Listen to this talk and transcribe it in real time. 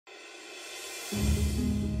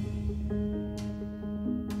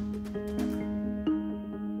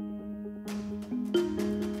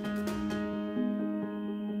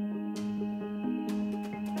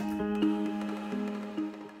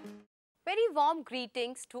warm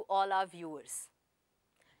greetings to all our viewers.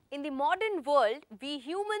 In the modern world, we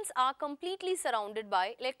humans are completely surrounded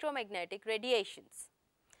by electromagnetic radiations.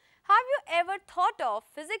 Have you ever thought of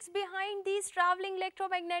physics behind these traveling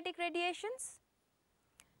electromagnetic radiations?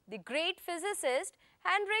 The great physicist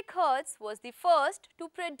Heinrich Hertz was the first to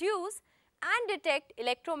produce and detect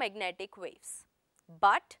electromagnetic waves.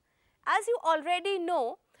 But, as you already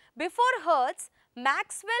know, before Hertz,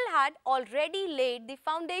 Maxwell had already laid the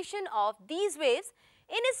foundation of these waves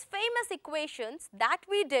in his famous equations that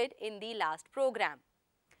we did in the last program.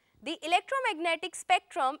 The electromagnetic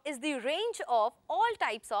spectrum is the range of all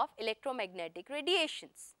types of electromagnetic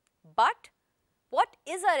radiations. But what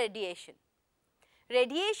is a radiation?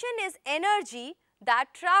 Radiation is energy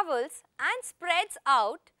that travels and spreads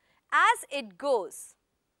out as it goes.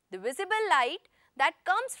 The visible light that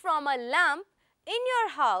comes from a lamp in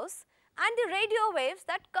your house and the radio waves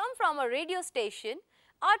that come from a radio station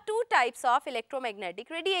are two types of electromagnetic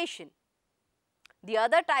radiation. The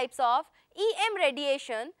other types of EM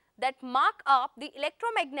radiation that mark up the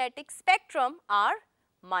electromagnetic spectrum are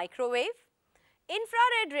microwave,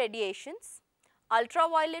 infrared radiations,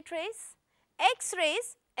 ultraviolet rays,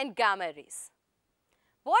 X-rays and gamma rays.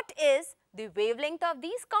 What is the wavelength of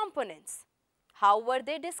these components? How were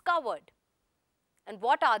they discovered? And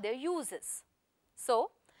what are their uses?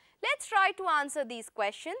 So, let's try to answer these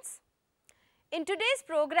questions. In today's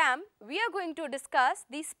program, we are going to discuss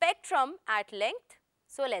the spectrum at length.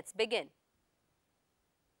 So, let's begin.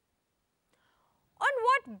 On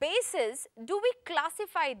what basis do we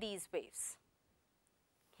classify these waves?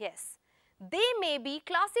 Yes, they may be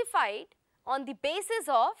classified on the basis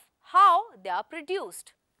of how they are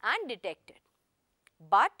produced and detected.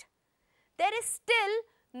 But there is still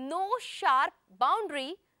no sharp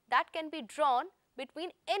boundary that can be drawn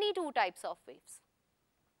between any two types of waves.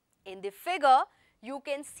 In the figure, you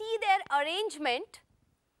can see their arrangement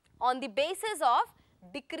on the basis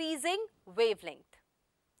of decreasing wavelength.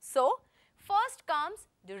 So, first comes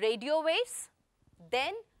the radio waves,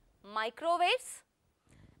 then microwaves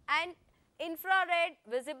and infrared,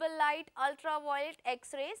 visible light, ultraviolet,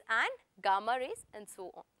 X-rays and gamma rays and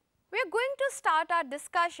so on. We are going to start our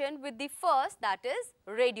discussion with the first, that is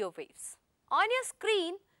radio waves. On your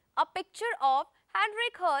screen, a picture of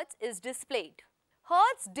Heinrich Hertz is displayed.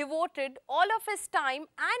 Hertz devoted all of his time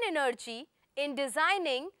and energy in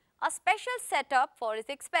designing a special setup for his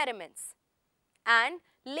experiments. And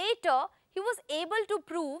later, he was able to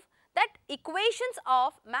prove that equations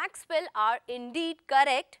of Maxwell are indeed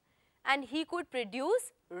correct and he could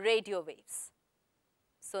produce radio waves.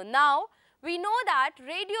 So, now we know that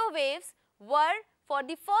radio waves were for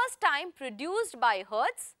the first time produced by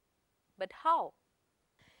Hertz, but how?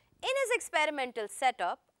 In his experimental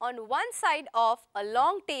setup, on one side of a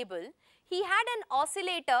long table, he had an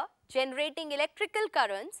oscillator generating electrical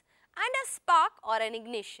currents and a spark or an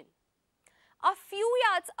ignition. A few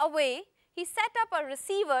yards away, he set up a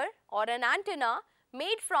receiver or an antenna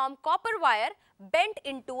made from copper wire bent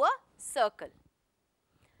into a circle.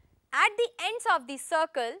 At the ends of the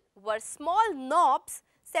circle were small knobs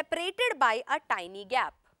separated by a tiny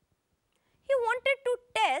gap. He wanted to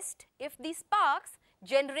test if the sparks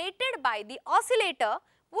generated by the oscillator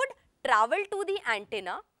would travel to the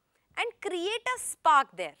antenna and create a spark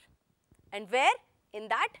there, and where? In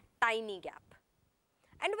that tiny gap.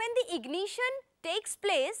 And when the ignition takes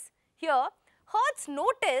place, here Hertz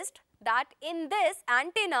noticed that in this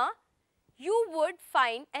antenna you would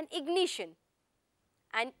find an ignition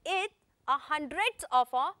and it a hundredths of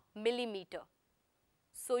a millimeter.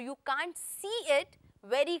 So, you can't see it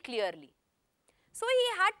very clearly. So,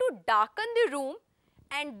 he had to darken the room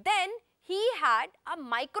and then he had a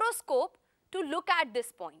microscope to look at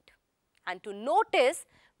this point and to notice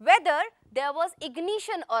whether there was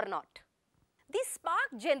ignition or not. The spark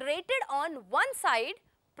generated on one side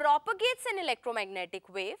propagates an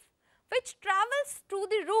electromagnetic wave which travels through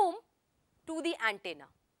the room to the antenna,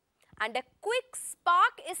 and a quick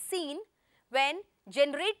spark is seen when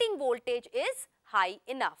generating voltage is high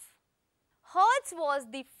enough. Hertz was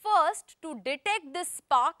the first to detect this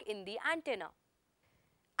spark in the antenna.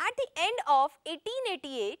 At the end of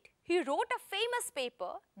 1888, he wrote a famous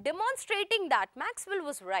paper demonstrating that Maxwell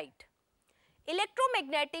was right.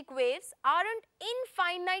 Electromagnetic waves aren't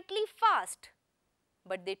infinitely fast,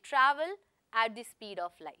 but they travel at the speed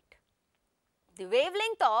of light. The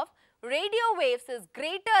wavelength of radio waves is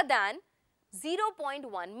greater than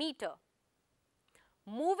 0.1 meter.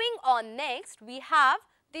 Moving on next, we have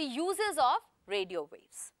the uses of radio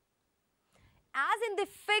waves. As in the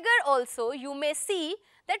figure also, you may see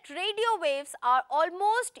that radio waves are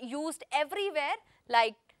almost used everywhere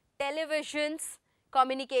like televisions,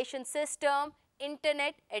 communication system,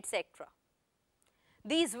 internet, etc.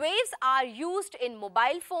 These waves are used in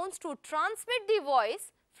mobile phones to transmit the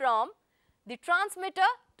voice from the transmitter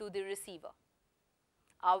to the receiver.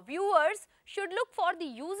 Our viewers should look for the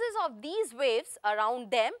uses of these waves around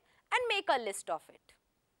them and make a list of it.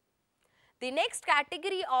 The next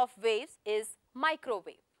category of waves is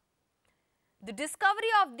microwave. The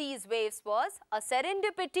discovery of these waves was a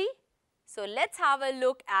serendipity. So let's have a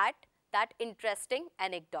look at that interesting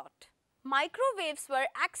anecdote. Microwaves were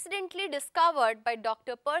accidentally discovered by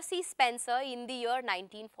Dr. Percy Spencer in the year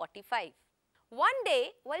 1945. One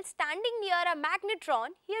day, while standing near a magnetron,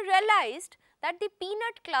 he realized that the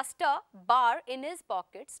peanut cluster bar in his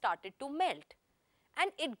pocket started to melt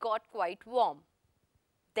and it got quite warm.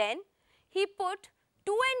 Then, he put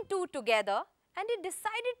 2 and 2 together and he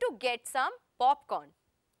decided to get some popcorn.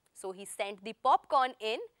 So, he sent the popcorn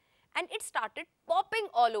in and it started popping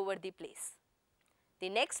all over the place. The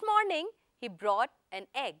next morning, he brought an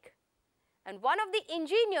egg, and one of the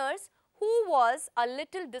engineers who was a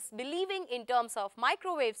little disbelieving in terms of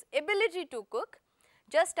microwave's ability to cook,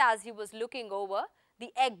 just as he was looking over,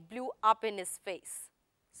 the egg blew up in his face.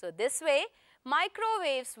 So this way,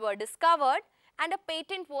 microwaves were discovered and a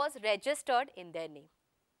patent was registered in their name.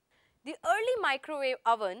 The early microwave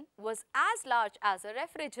oven was as large as a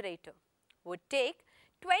refrigerator, would take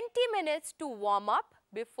 20 minutes to warm up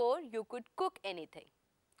before you could cook anything.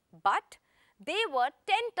 But they were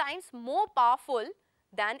 10 times more powerful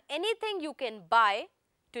than anything you can buy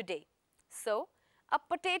today. So, a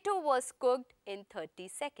potato was cooked in 30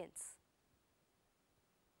 seconds.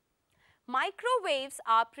 Microwaves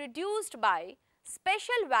are produced by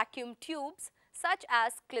special vacuum tubes such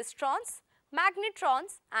as klystrons,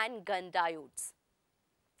 magnetrons and gun diodes.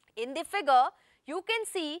 In the figure, you can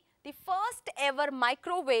see the first ever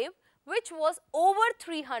microwave which was over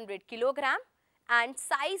 300 kilogram and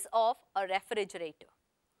size of a refrigerator.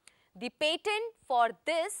 The patent for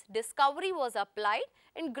this discovery was applied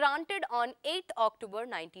and granted on 8th October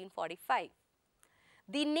 1945.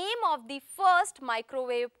 The name of the first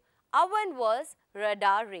microwave oven was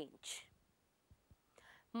radar range.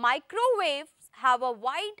 Microwaves have a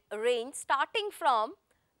wide range starting from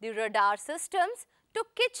the radar systems to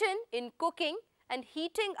kitchen in cooking and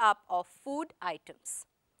heating up of food items.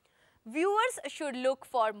 Viewers should look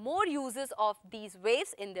for more uses of these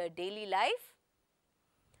waves in their daily life.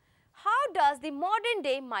 How does the modern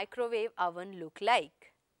day microwave oven look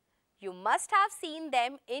like? You must have seen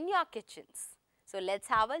them in your kitchens. So let's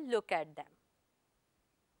have a look at them.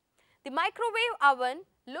 The microwave oven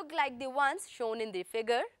look like the ones shown in the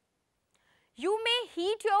figure. You may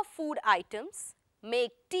heat your food items,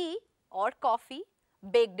 make tea or coffee,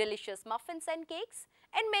 bake delicious muffins and cakes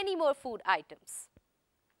and many more food items.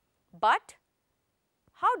 But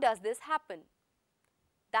how does this happen?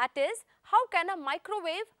 That is, how can a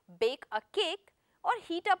microwave bake a cake or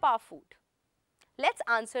heat up our food? Let's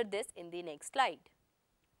answer this in the next slide.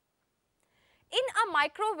 In a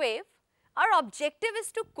microwave, our objective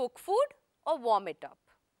is to cook food or warm it up.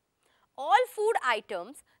 All food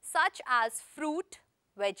items such as fruit,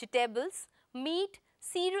 vegetables, meat,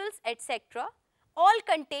 cereals, etc. all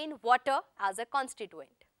contain water as a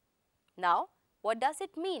constituent. Now, what does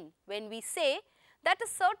it mean when we say that a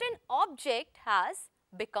certain object has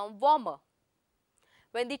become warmer?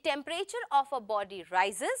 When the temperature of a body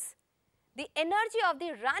rises, the energy of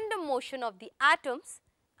the random motion of the atoms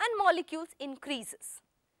and molecules increases,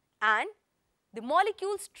 and the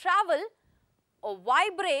molecules travel or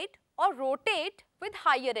vibrate or rotate with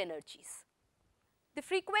higher energies. The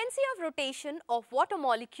frequency of rotation of water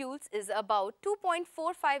molecules is about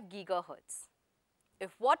 2.45 gigahertz.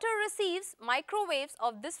 If water receives microwaves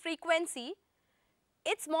of this frequency,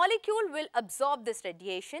 its molecule will absorb this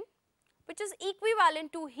radiation, which is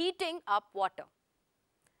equivalent to heating up water.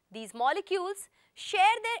 These molecules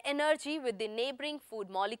share their energy with the neighboring food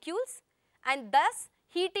molecules and thus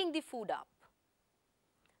heating the food up.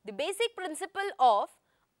 The basic principle of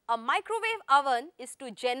a microwave oven is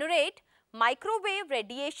to generate microwave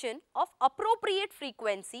radiation of appropriate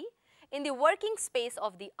frequency in the working space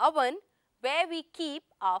of the oven where we keep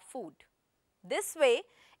our food. This way,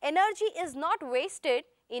 energy is not wasted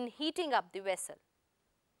in heating up the vessel.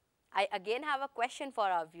 I again have a question for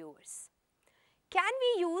our viewers. Can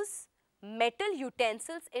we use metal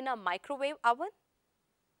utensils in a microwave oven?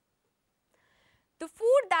 The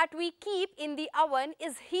food that we keep in the oven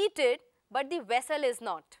is heated, but the vessel is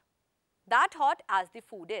not that hot as the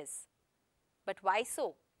food is. But why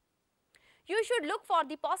so? You should look for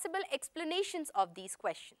the possible explanations of these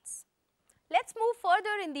questions. Let's move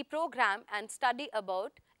further in the program and study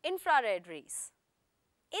about infrared rays.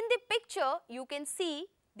 In the picture, you can see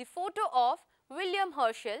the photo of William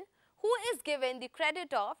Herschel, who is given the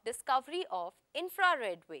credit of discovery of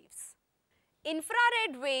infrared waves.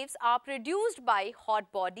 Infrared waves are produced by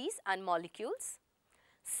hot bodies and molecules.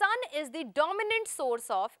 Sun is the dominant source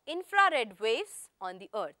of infrared waves on the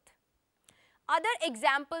earth. Other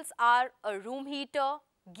examples are a room heater,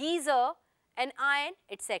 geyser, an iron,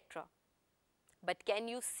 etc. But can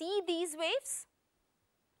you see these waves?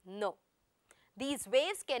 No. These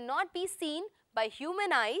waves cannot be seen by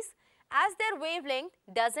human eyes as their wavelength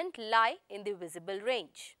doesn't lie in the visible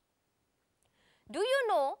range. Do you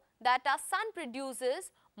know that our sun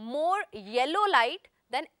produces more yellow light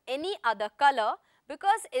than any other color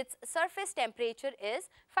because its surface temperature is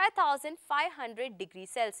 5500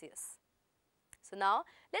 degrees Celsius. So now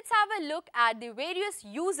let's have a look at the various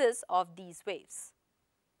uses of these waves.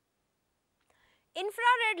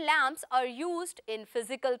 Infrared lamps are used in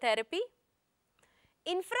physical therapy.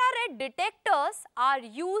 Infrared detectors are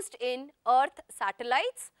used in Earth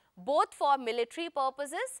satellites both for military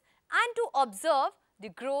purposes and to observe the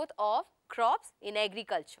growth of crops in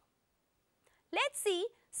agriculture. Let's see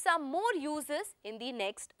some more uses in the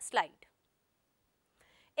next slide.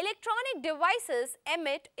 Electronic devices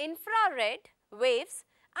emit infrared waves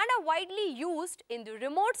and are widely used in the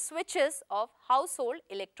remote switches of household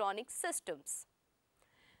electronic systems.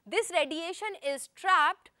 This radiation is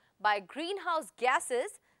trapped by greenhouse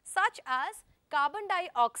gases such as carbon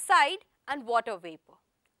dioxide and water vapor.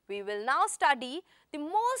 We will now study the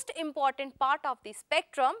most important part of the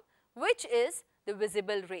spectrum, which is the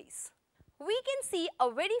visible rays. We can see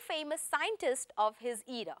a very famous scientist of his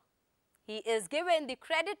era. He is given the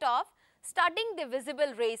credit of studying the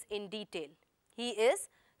visible rays in detail. He is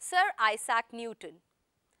Sir Isaac Newton.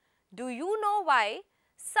 Do you know why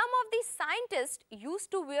some of the scientists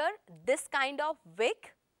used to wear this kind of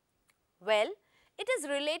wig? Well, it is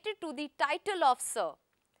related to the title of Sir.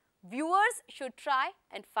 Viewers should try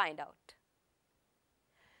and find out.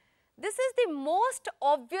 This is the most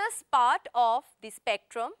obvious part of the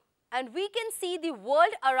spectrum, and we can see the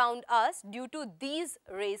world around us due to these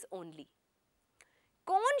rays only.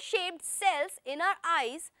 Cone-shaped cells in our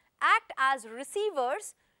eyes act as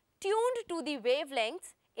receivers tuned to the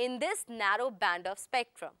wavelengths in this narrow band of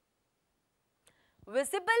spectrum.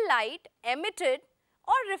 Visible light emitted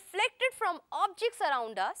or reflected from objects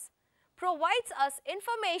around us provides us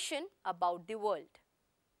information about the world.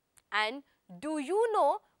 And do you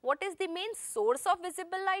know what is the main source of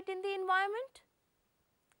visible light in the environment?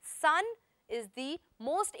 Sun is the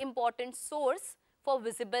most important source for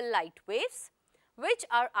visible light waves which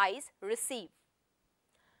our eyes receive.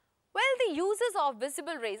 Well, the uses of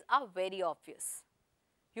visible rays are very obvious.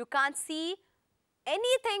 You can't see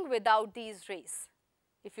anything without these rays.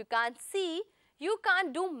 If you can't see, you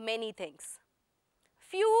can't do many things.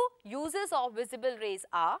 Few uses of visible rays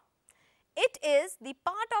are, it is the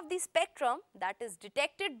part of the spectrum that is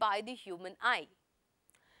detected by the human eye.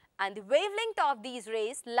 And the wavelength of these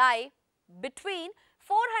rays lie between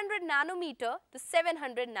 400 nanometer to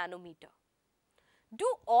 700 nanometer. Do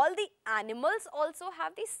all the animals also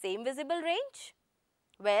have the same visible range?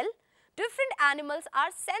 Well, different animals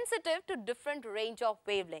are sensitive to different range of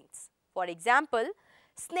wavelengths. For example,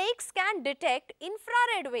 snakes can detect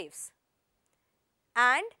infrared waves,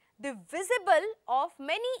 and the visible of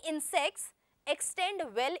many insects extend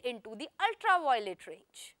well into the ultraviolet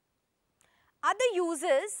range. Other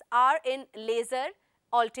uses are in laser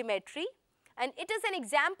altimetry, and it is an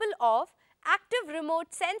example of active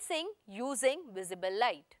remote sensing using visible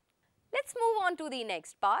light. Let's move on to the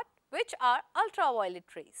next part, which are ultraviolet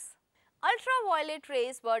rays. Ultraviolet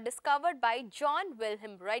rays were discovered by John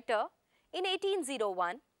Wilhelm Ritter in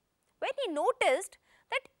 1801 when he noticed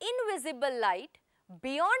that invisible light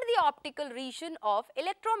beyond the optical region of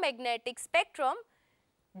electromagnetic spectrum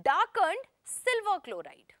darkened silver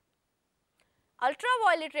chloride.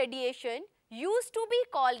 Ultraviolet radiation used to be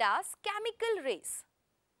called as chemical rays,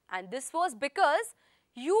 and this was because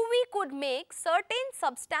UV could make certain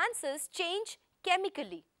substances change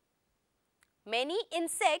chemically. Many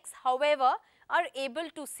insects, however, are able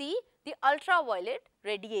to see the ultraviolet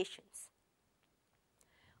radiations.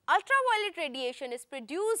 Ultraviolet radiation is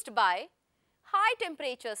produced by high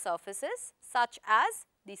temperature surfaces such as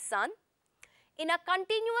the sun in a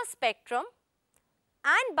continuous spectrum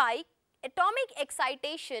and by atomic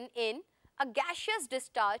excitation in a gaseous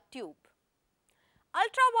discharge tube.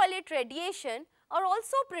 Ultraviolet radiation are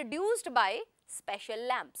also produced by special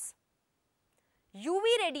lamps. UV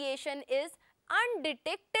radiation is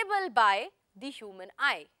undetectable by the human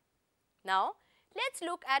eye. Now, let's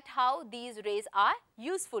look at how these rays are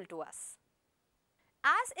useful to us.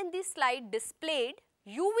 As in the slide displayed,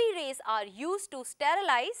 UV rays are used to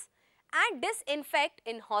sterilize and disinfect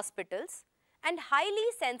in hospitals and highly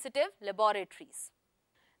sensitive laboratories.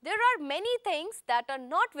 There are many things that are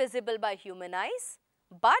not visible by human eyes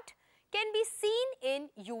but can be seen in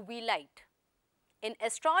UV light. In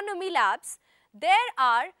astronomy labs, there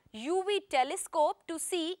are UV telescopes to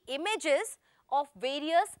see images of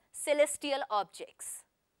various celestial objects.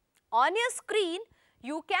 On your screen,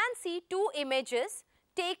 you can see two images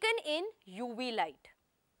taken in UV light.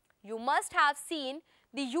 You must have seen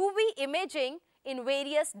the UV imaging in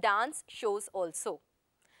various dance shows also.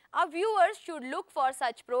 Our viewers should look for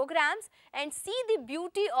such programs and see the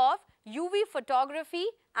beauty of UV photography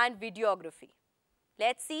and videography.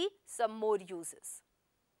 Let's see some more uses.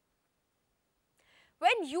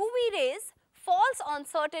 When UV rays falls on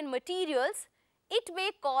certain materials, it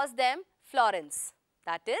may cause them fluorescence,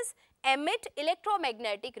 that is, emit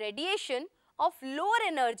electromagnetic radiation of lower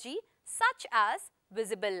energy such as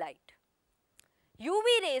visible light.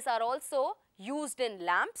 UV rays are also used in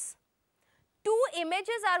lamps. Two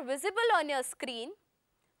images are visible on your screen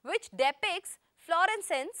which depicts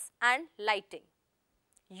fluorescence and lighting.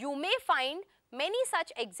 You may find many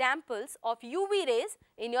such examples of UV rays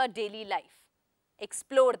in your daily life.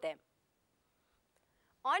 Explore them.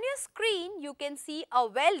 On your screen, you can see a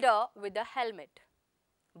welder with a helmet.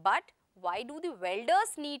 But why do the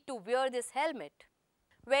welders need to wear this helmet?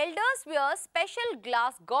 Welders wear special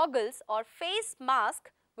glass goggles or face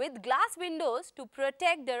mask with glass windows to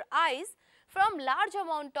protect their eyes from large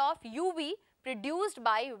amount of UV produced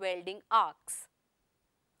by welding arcs.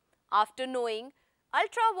 After knowing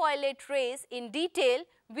ultraviolet rays in detail,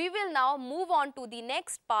 we will now move on to the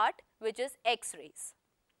next part, which is X-rays.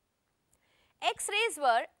 X-rays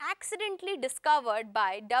were accidentally discovered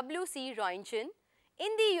by W.C. Roentgen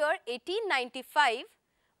in the year 1895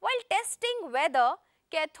 while testing whether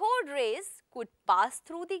cathode rays could pass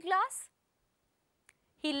through the glass.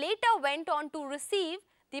 He later went on to receive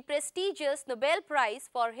the prestigious Nobel Prize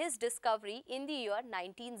for his discovery in the year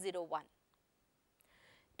 1901.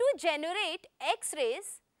 To generate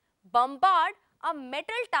X-rays, bombard a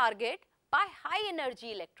metal target by high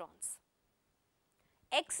energy electrons.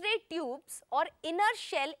 X-ray tubes or inner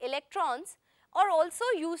shell electrons are also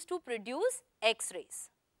used to produce X-rays.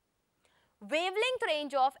 Wavelength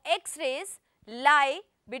range of X-rays lie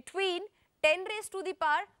between 10 raised to the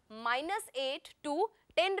power -8 to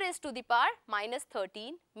 10 raised to the power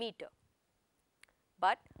 -13 meter.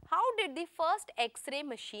 But how did the first X-ray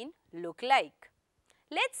machine look like?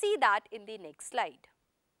 Let's see that in the next slide.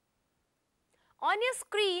 On your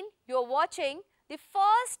screen, you are watching the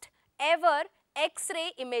first ever X-ray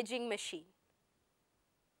imaging machine.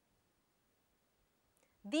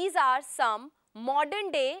 These are some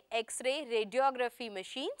modern day X-ray radiography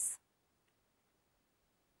machines.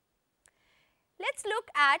 Let's look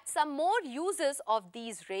at some more uses of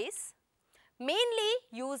these rays, mainly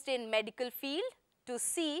used in medical field to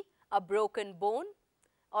see a broken bone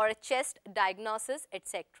or a chest diagnosis,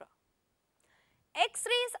 etc.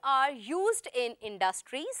 X-rays are used in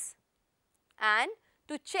industries and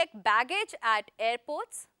to check baggage at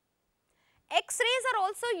airports. X-rays are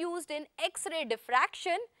also used in X-ray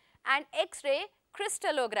diffraction and X-ray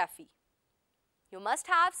crystallography. You must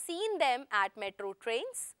have seen them at metro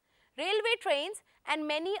trains, railway trains and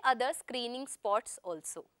many other screening spots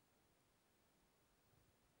also.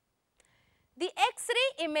 The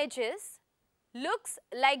X-ray images looks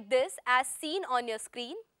like this as seen on your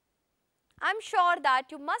screen. I am sure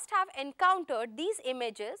that you must have encountered these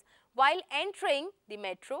images while entering the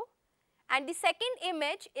metro, and the second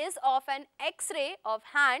image is of an X-ray of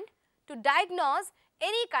hand to diagnose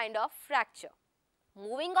any kind of fracture.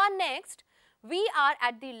 Moving on next, we are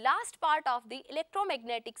at the last part of the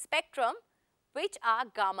electromagnetic spectrum, which are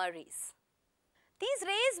gamma rays. These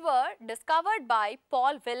rays were discovered by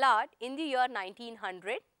Paul Villard in the year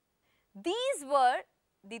 1900. These were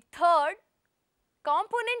the third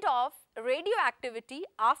component of radioactivity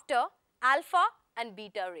after alpha and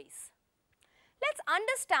beta rays. Let's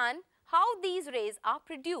understand how these rays are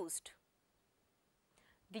produced.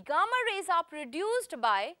 The gamma rays are produced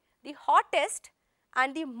by the hottest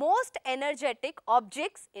and the most energetic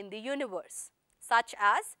objects in the universe, such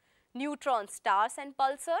as neutron stars and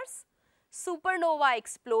pulsars, supernova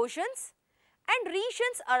explosions, and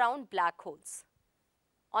regions around black holes.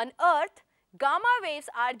 On Earth, gamma waves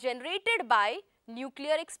are generated by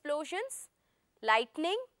nuclear explosions,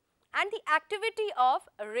 lightning, and the activity of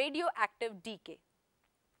radioactive decay.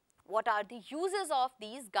 What are the uses of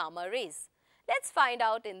these gamma rays? Let's find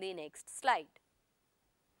out in the next slide.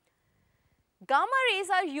 Gamma rays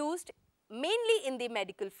are used mainly in the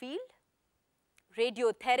medical field,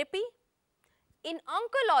 radiotherapy, In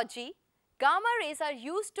oncology, gamma rays are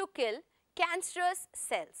used to kill cancerous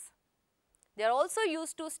cells. They are also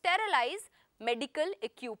used to sterilize medical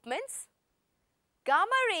equipments.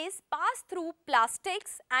 Gamma rays pass through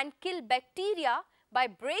plastics and kill bacteria by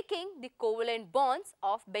breaking the covalent bonds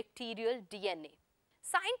of bacterial DNA.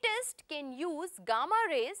 Scientists can use gamma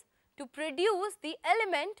rays to produce the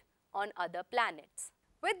element on other planets.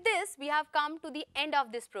 With this, we have come to the end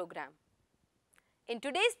of this program. In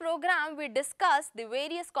today's program, we discussed the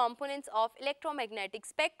various components of electromagnetic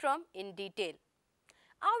spectrum in detail.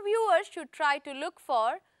 Our viewers should try to look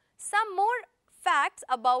for some more facts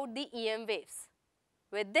about the EM waves.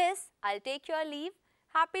 With this, I'll take your leave.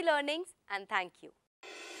 Happy learnings and thank you.